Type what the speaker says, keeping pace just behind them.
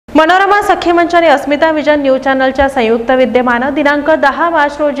मनोरमा सखी मंच आणि अस्मिता vision news चॅनलच्या संयुक्त विद्यमाने दिनांक 10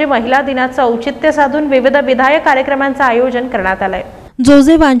 मार्च रोजी महिला दिनाचं औचित्य साधून विविध विधायक कार्यक्रमांचं आयोजन करण्यात आलंय। जो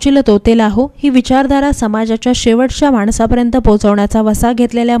जे वांचिल तोते लाहो ही विचारधारा समाजाच्या शेवटच्या माणसापर्यंत पोहोचवण्याचा वसा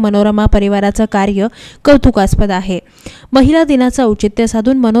घेतलेल्या मनोरमा परिवाराचं कार्य कौतुकास्पद आहे। महिला दिनाचं औचित्य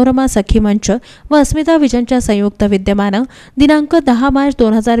साधून मनोरमा सखी मंच व अस्मिता विजनच्या संयुक्त विद्यमाने दिनांक 10 मार्च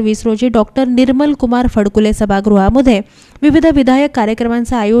 2020 रोजी डॉक्टर निर्मल कुमार फडकुले सभागृहामध्ये विविध विधायक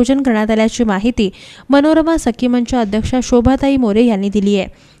कार्यक्रमांचं आयोजन करण्यात आल्याची माहिती मनोरमा सखी मंच अध्यक्षा शोभाताई मोरे यांनी दिली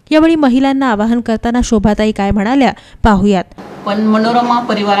आहे। यावेळी महिलांना आवाहन करताना शोभाताई काय म्हणाल्या पाहूयात। पण मनोरमा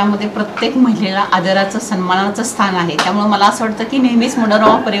परिवारामध्ये प्रत्येक महिलेला आदराचं सन्मानाचं स्थान आहे। त्यामुळे मला असं वाटतं की नेहमीच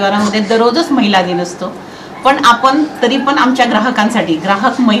मनोरमा परिवारामध्ये दररोजच महिला दिन असतो, पण आपण तरी पण आमच्या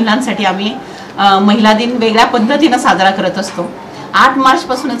ग्राहक महिलांसाठी आम्ही महिला दिन वेगळ्या पद्धतीने साजरा करत असतो। 8 मार्च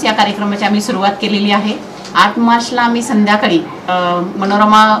पासूनच या कार्यक्रमाची आम्ही सुरुवात केलेली आहे। 8 मार्चला आम्ही संध्याकाळी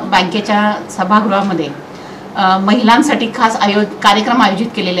मनोरमा बँकेच्या सभागृहामध्ये महिलांसाठी खास कार्यक्रम आयोजित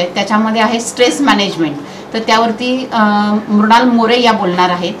केलेले आहेत। त्याच्यामध्ये आहे स्ट्रेस मॅनेजमेंट, तर त्यावरती मृणाल मोरे या बोलणार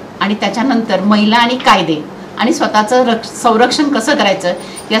आहेत आणि त्याच्यानंतर महिला आणि कायदे आणि स्वतःचं संरक्षण कसं करायचं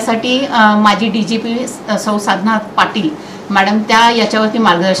यासाठी माजी डीजीपी सौ साधना पाटील मॅडम त्या याच्यावरती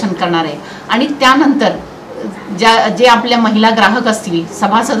मार्गदर्शन करणार आहे। आणि त्यानंतर जे आपल्या महिला ग्राहक असतील,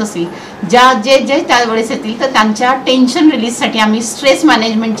 सभासद असतील, जे त्यावेळेस येतील तर त्यांच्या टेन्शन रिलीजसाठी आम्ही स्ट्रेस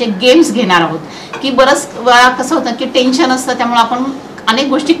मॅनेजमेंटचे गेम्स घेणार आहोत। की बरंच वेळा कसं होतं की टेन्शन असतं, त्यामुळे आपण अनेक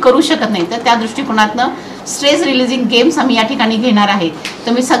गोष्टी करू शकत नाही, तर त्या दृष्टिकोनातनं स्ट्रेस रिलीजिंग गेम्स आम्ही या ठिकाणी घेणार आहे।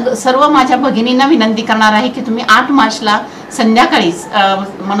 तर मी सर्व माझ्या भगिनींना विनंती करणार आहे की तुम्ही 8 मार्चला संध्याकाळी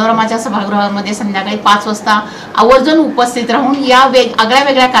मनोरमाच्या सभागृहामध्ये संध्याकाळी 5 वाजता आवर्जून उपस्थित राहून या आगळ्या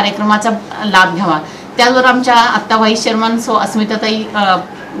वेगळ्या कार्यक्रमाचा लाभ घ्यावा। त्याचबरोबर आमच्या आत्ता व्हाईस चेअरमन अस्मिताताई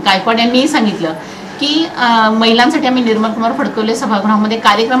गायकवाड यांनी सांगितलं की महिलांसाठी आम्ही निर्मल कुमार फडकुले सभागृहामध्ये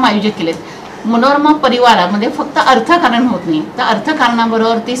कार्यक्रम आयोजित केलेत। मनोरमा परिवारामध्ये फक्त अर्थकारण होत नाही, तर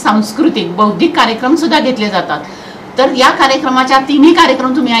अर्थकारणाबरोबर ते सांस्कृतिक बौद्धिक कार्यक्रम सुद्धा घेतले जातात। तर या कार्यक्रमाच्या तिन्ही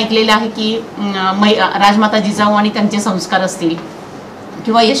कार्यक्रम तुम्ही ऐकलेले आहे की राजमाता जिजाऊ आणि त्यांचे संस्कार असतील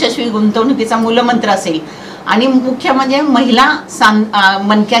किंवा यशस्वी गुंतवणुकीचा मूलमंत्र असेल आणि मुख्य म्हणजे महिला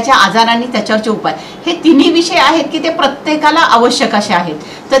मणक्याच्या आजार आणि त्याच्यावरचे उपाय, हे तिन्ही विषय आहेत की ते प्रत्येकाला आवश्यक असे आहेत।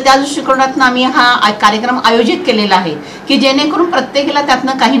 तर त्या दृष्टिकोनातून आम्ही हा कार्यक्रम आयोजित केलेला आहे की जेणेकरून प्रत्येकाला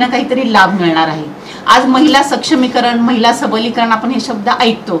त्यातनं काही ना काहीतरी लाभ मिळणार आहे। आज महिला सक्षमीकरण, महिला सबलीकरण आपण हे शब्द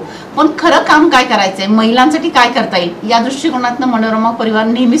ऐकतो, पण खरं काम काय करायचंय, महिलांसाठी काय करता येईल या दृष्टिकोनातून मनोरमा परिवार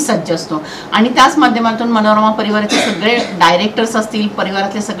नेहमीच सज्ज असतो। आणि त्याच माध्यमातून मनोरमा परिवाराचे सगळे डायरेक्टर्स असतील,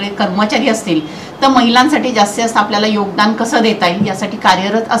 परिवारातले सगळे कर्मचारी असतील, तर महिलांसाठी जास्तीत जास्त आपल्याला योगदान कसं देता येईल यासाठी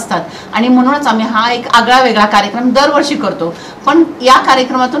कार्यरत असतात। आणि म्हणूनच आम्ही हा एक आगळा वेगळा कार्यक्रम दरवर्षी करतो, पण या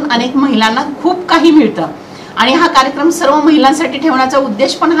कार्यक्रमातून अनेक महिलांना खूप काही मिळतं आणि हा कार्यक्रम सर्व महिलांसाठी ठेवण्याचा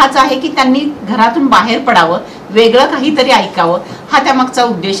उद्देश पण हाच आहे की त्यांनी घरातून बाहेर पडावं, वेगळं काहीतरी ऐकावं, हा त्यामागचा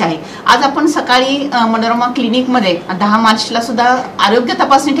उद्देश आहे। आज आपण सकाळी मनोरमा क्लिनिकमध्ये 10 मार्चला सुद्धा आरोग्य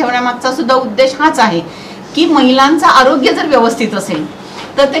तपासणी ठेवण्यामागचा सुद्धा उद्देश हाच आहे की महिलांचं आरोग्य जर व्यवस्थित असेल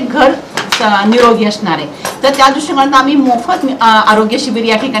तर ते घर निरोगी असणार आहे। तर त्या दृष्टिकोनातून आम्ही मोफत आरोग्य शिबिर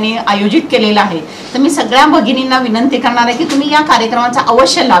या ठिकाणी आयोजित केलेलं आहे। तर मी सगळ्या भगिनींना विनंती करणार आहे की तुम्ही या कार्यक्रमाचा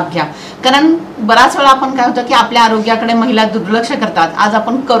अवश्य लाभ घ्या, कारण बराच वेळा आपण काय होतं की आपल्या आरोग्याकडे महिला दुर्लक्ष करतात। आज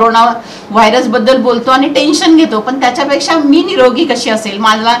आपण कोरोना व्हायरस बद्दल बोलतो आणि टेन्शन घेतो, पण त्याच्यापेक्षा मी निरोगी कशी असेल,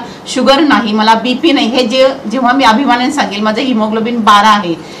 मला शुगर नाही, मला बीपी नाही, हे जेव्हा मी अभिमानाने सांगेल माझं हिमोग्लोबिन 12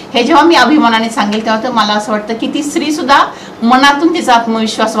 आहे, हे जेव्हा मी अभिमानाने सांगेल तेव्हा तर मला असं वाटतं की ती स्त्री सुद्धा मनातून तिचा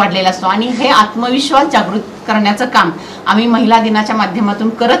आत्मविश्वास वाढलेला असतो आणि हे आत्मविश्वास जागृत करण्याचं काम आम्ही महिला दिनाच्या माध्यमातून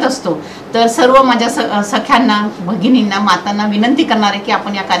करत असतो। तर सर्व माझ्या सख्यांना, भगिनींना, मातांना विनंती करणार आहे की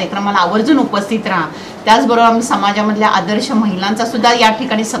आपण या कार्यक्रमाला आवर्जून उपस्थित राहा। त्याचबरोबर आम्ही समाजामधल्या आदर्श महिलांचा सुद्धा या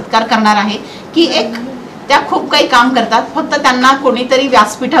ठिकाणी सत्कार करणार आहे की त्या खूप काही काम करतात, फक्त त्यांना कोणीतरी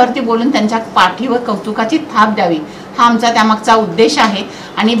व्यासपीठावरती बोलून त्यांच्या पाठीवर कौतुकाची थाप द्यावी, हा आमचा त्यामागचा उद्देश आहे।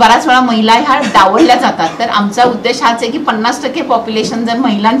 आणि बराच वेळा महिला ह्या डावलल्या जातात, तर आमचा उद्देश हाच आहे की 50% पॉप्युलेशन जर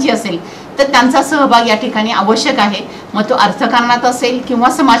महिलांची असेल तर त्यांचा सहभाग या ठिकाणी आवश्यक आहे, मग तो अर्थकारणात असेल किंवा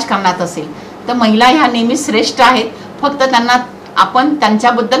समाजकारणात असेल। तर महिला ह्या नेहमी श्रेष्ठ आहेत, फक्त त्यांना आपण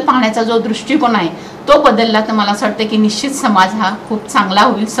त्यांच्याबद्दल पाहण्याचा जो दृष्टिकोन आहे तो बदलला तर मला असं वाटतं की निश्चित समाज हा खूप चांगला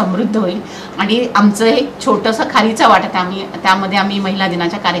होईल, समृद्ध होईल। आणि आमचं एक छोटंसं खारीचा वाटा त्यामध्ये आम्ही महिला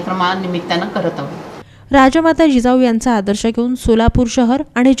दिनाच्या कार्यक्रमानिमित्तानं करत आहोत। राजमाता जिजाऊ यांचा आदर्श घेऊन सोलापूर शहर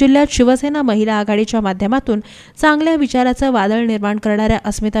आणि जिल्ह्यात शिवसेना महिला आघाडीच्या माध्यमातून चांगल्या विचाराचं वादळ निर्माण करणाऱ्या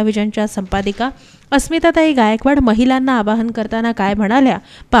अस्मिता विजनच्या संपादिका अस्मिताताई गायकवाड महिलांना आवाहन करताना काय म्हणाल्या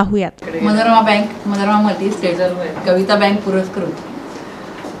पाहूयात। Manorama bank, Manorama multi state, कविता बँक पुरस्कृत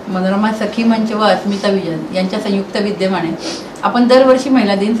मनोरमा सखी मंच व अस्मिता विजन यांच्या संयुक्त विद्यमाने आपण दरवर्षी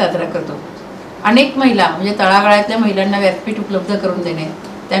महिला दिन साजरा करतो। अनेक महिला म्हणजे तळागाळातल्या महिलांना व्यासपीठ उपलब्ध करून देणे,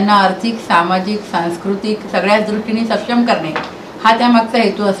 त्यांना आर्थिक, सामाजिक, सांस्कृतिक सगळ्याच दृष्टीने सक्षम करणे हा त्यामागचा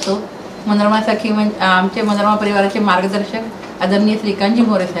हेतू असतो। मनोरमा सखी मंच आमचे मनोरमा परिवाराचे मार्गदर्शक आदरणीय श्रीकांतजी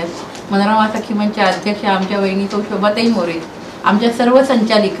मोरे साहेब, मनोरमा सखी मंचच्या अध्यक्ष आमच्या वहिनी शोभाताई मोरे, आमच्या सर्व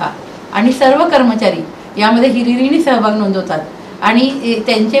संचालिका आणि सर्व कर्मचारी यामध्ये हिरिरीने सहभाग नोंदवतात आणि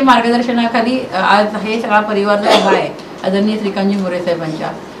त्यांचे मार्गदर्शनाखाली आज हे सगळा परिवार जो उभा आहे आदरणीय श्रीकांतजी मोरे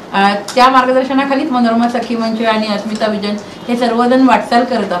साहेबांच्या त्या मार्गदर्शनाखालीच मनोरमा सखी मंच आणि अस्मिता विजन हे सर्वजण वाटचाल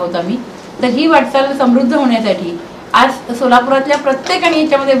करत आहोत आम्ही। तर ही वाटचाल समृद्ध होण्यासाठी आज सोलापुरातल्या प्रत्येकाने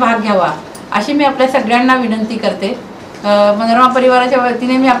याच्यामध्ये भाग घ्यावा अशी मी आपल्या सगळ्यांना विनंती करते। मनोरमा परिवाराच्या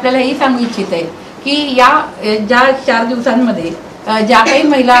वतीने मी आपल्याला ही सांगू इच्छिते की या ज्या 4 दिवसांमध्ये ज्या काही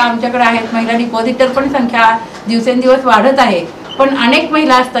महिला आमच्याकडे आहेत, महिला डिपॉझिटर पण संख्या दिवसेंदिवस वाढत आहे, पण अनेक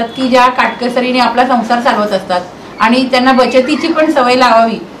महिला असतात की ज्या काटकसरीने आपला संसार चालवत असतात आणि त्यांना बचतीची पण सवय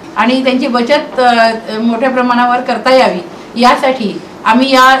लावावी आणि त्यांची बचत मोठ्या प्रमाणावर करता यावी यासाठी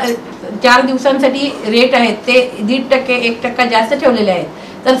आम्ही या 4 दिवसांसाठी रेट आहेत ते 1.5% 1% जास्त ठेवलेले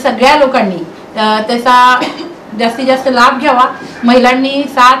आहेत। तर सगळ्या लोकांनी त्याचा जास्तीत जास्त लाभ घ्यावा। महिलांनी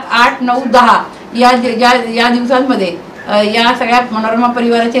 7, 8, 9, 10 या दिवसांमध्ये या सगळ्या मनोरमा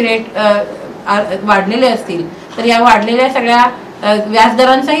परिवाराचे रेट वाढलेले असतील तर या वाढलेल्या सगळ्या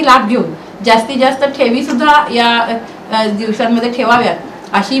व्याजदरांचाही लाभ घेऊन जास्तीत जास्त ठेवीसुद्धा या दिवसांमध्ये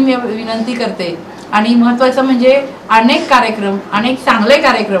ठेवाव्यात अशी मी विनंती करते। आणि महत्त्वाचं म्हणजे अनेक कार्यक्रम, अनेक चांगले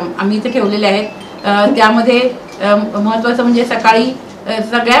कार्यक्रम आम्ही इथे ठेवलेले आहेत। त्यामध्ये महत्त्वाचं म्हणजे सकाळी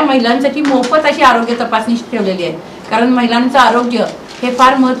सगळ्या महिलांसाठी मोफत अशी आरोग्य तपासणी ठेवलेली आहे, कारण महिलांचं आरोग्य हे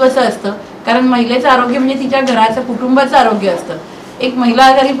फार महत्त्वाचं असतं, कारण महिलेचं आरोग्य म्हणजे तिच्या घराचं, कुटुंबाचं आरोग्य असतं। एक महिला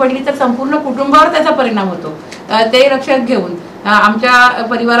आजारी पडली तर संपूर्ण कुटुंबावर त्याचा परिणाम होतो। ते लक्षात घेऊन आमच्या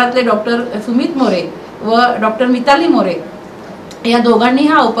परिवारातले डॉक्टर सुमित मोरे व डॉक्टर मिताली मोरे या दोघांनी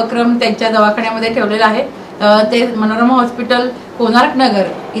हा उपक्रम त्यांच्या दवाखान्यामध्ये ठेवलेला आहे। ते मनोरमा हॉस्पिटल कोणार्क नगर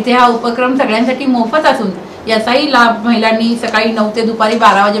इथे हा उपक्रम सगळ्यांसाठी मोफत असून याचाही लाभ महिलांनी सकाळी 9 ते दुपारी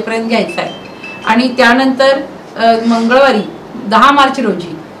 12 वाजेपर्यंत घ्यायचा आहे। आणि त्यानंतर मंगळवारी 10 मार्च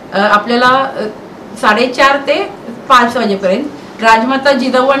रोजी आपल्याला 4:30 ते 5 वाजेपर्यंत राजमाता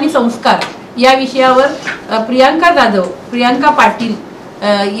जिजाऊ आणि संस्कार या विषयावर प्रियांका पाटील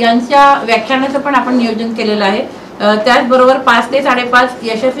यांच्या व्याख्यानाचं पण आपण नियोजन केलेलं आहे। त्याचबरोबर 5 ते 5:30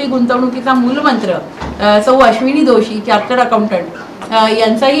 यशस्वी गुंतवणुकीचा मूलमंत्र सौ अश्विनी दोशी चार्टर्ड अकाउंटंट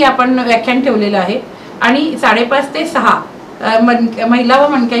यांचाही आपण व्याख्यान ठेवलेलं आहे। आणि 5:30 ते 6 महिला व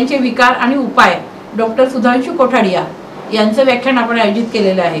मणक्यांचे विकार आणि उपाय डॉक्टर सुधांशू कोठाडिया यांचं व्याख्यान आपण आयोजित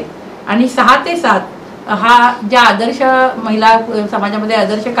केलेलं आहे। आणि 6 ते 7 हा ज्या आदर्श महिला समाजामध्ये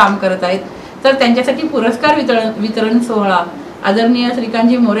आदर्श काम करत आहेत तर त्यांच्यासाठी पुरस्कार वितरण सोहळा आदरणीय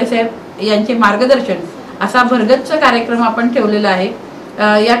श्रीकांतजी मोरे साहेब यांचे मार्गदर्शन असा भरगच्च कार्यक्रम आपण ठेवलेला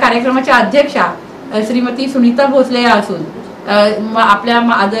आहे। या कार्यक्रमाच्या अध्यक्षा श्रीमती सुनीता भोसले या असून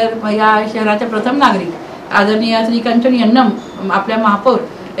आपल्या या शहराच्या प्रथम नागरिक आदरणीय श्री कंचन यन्नम आपल्या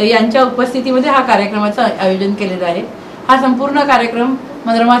महापौर यांच्या उपस्थितीमध्ये हा कार्यक्रमाचं आयोजन केलेलं आहे। हा संपूर्ण कार्यक्रम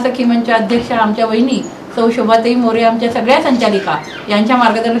मनोरमा सखी मंचच्या अध्यक्ष आमच्या वहिनी शोभाताई मोरे आमच्या सगळ्या संचालिका यांच्या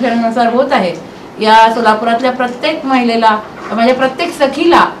मार्गदर्शनानुसार होत आहे। या सोलापुरातल्या प्रत्येक महिलेला म्हणजे प्रत्येक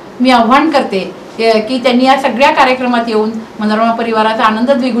सखीला मी आव्हान करते की त्यांनी या सगळ्या कार्यक्रमात येऊन मनोरमा परिवाराचा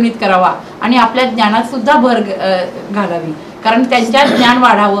आनंद द्विगुणित करावा आणि आपल्या ज्ञानात सुद्धा भर घालावी, कारण त्यांच्या ज्ञान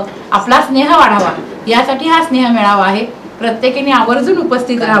वाढावं, आपला स्नेह वाढावा यासाठी हा स्नेह मेळावा आहे। प्रत्येकाने आवर्जून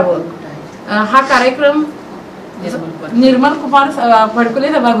उपस्थित राहावं। हा कार्यक्रम निर्मल कुमार फडकुले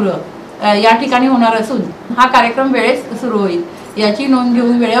सभागृह या ठिकाणी होणार असून हा कार्यक्रम वेळेस सुरू होईल याची नोंद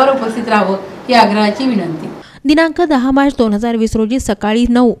घेऊन वेळेवर उपस्थित राहावं ही आग्रहाची विनंती। दिनांक 10 मार्च 2020 रोजी सकाळी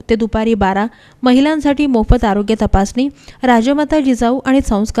 9 ते दुपारी 12 महिलांसाठी मोफत आरोग्य तपासणी, राजमाता जिजाऊ आणि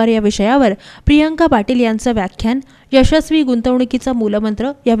संस्कार या विषयावर प्रियांका पाटील यांचं व्याख्यान, यशस्वी गुंतवणुकीचा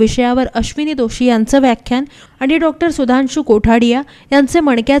मूलमंत्र या विषयावर अश्विनी दोशी यांचं व्याख्यान आणि डॉक्टर सुधांशू कोठाडिया यांचे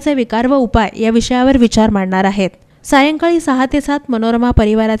मणक्याचे विकार व उपाय या विषयावर विचार मांडणार आहेत। सायंकाळी 6 ते 7 मनोरमा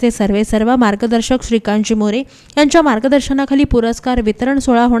परिवाराचे सर्व मार्गदर्शक श्रीकांतजी मोरे यांच्या मार्गदर्शनाखाली पुरस्कार वितरण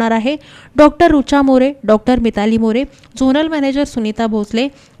सोहळा होणार आहे। Doctor Rucha More, doctor Mithali More, zonal manager Sunita Bhosale,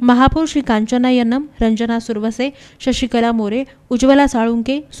 महापौर श्री कांचना यन्नम, रंजना सुरवसे, शशिकला मोरे, उज्ज्वला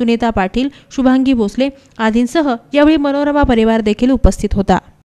साळुंके, सुनीता पाटील, शुभांगी भोसले आदींसह यावेळी मनोरमा परिवार देखील उपस्थित होता।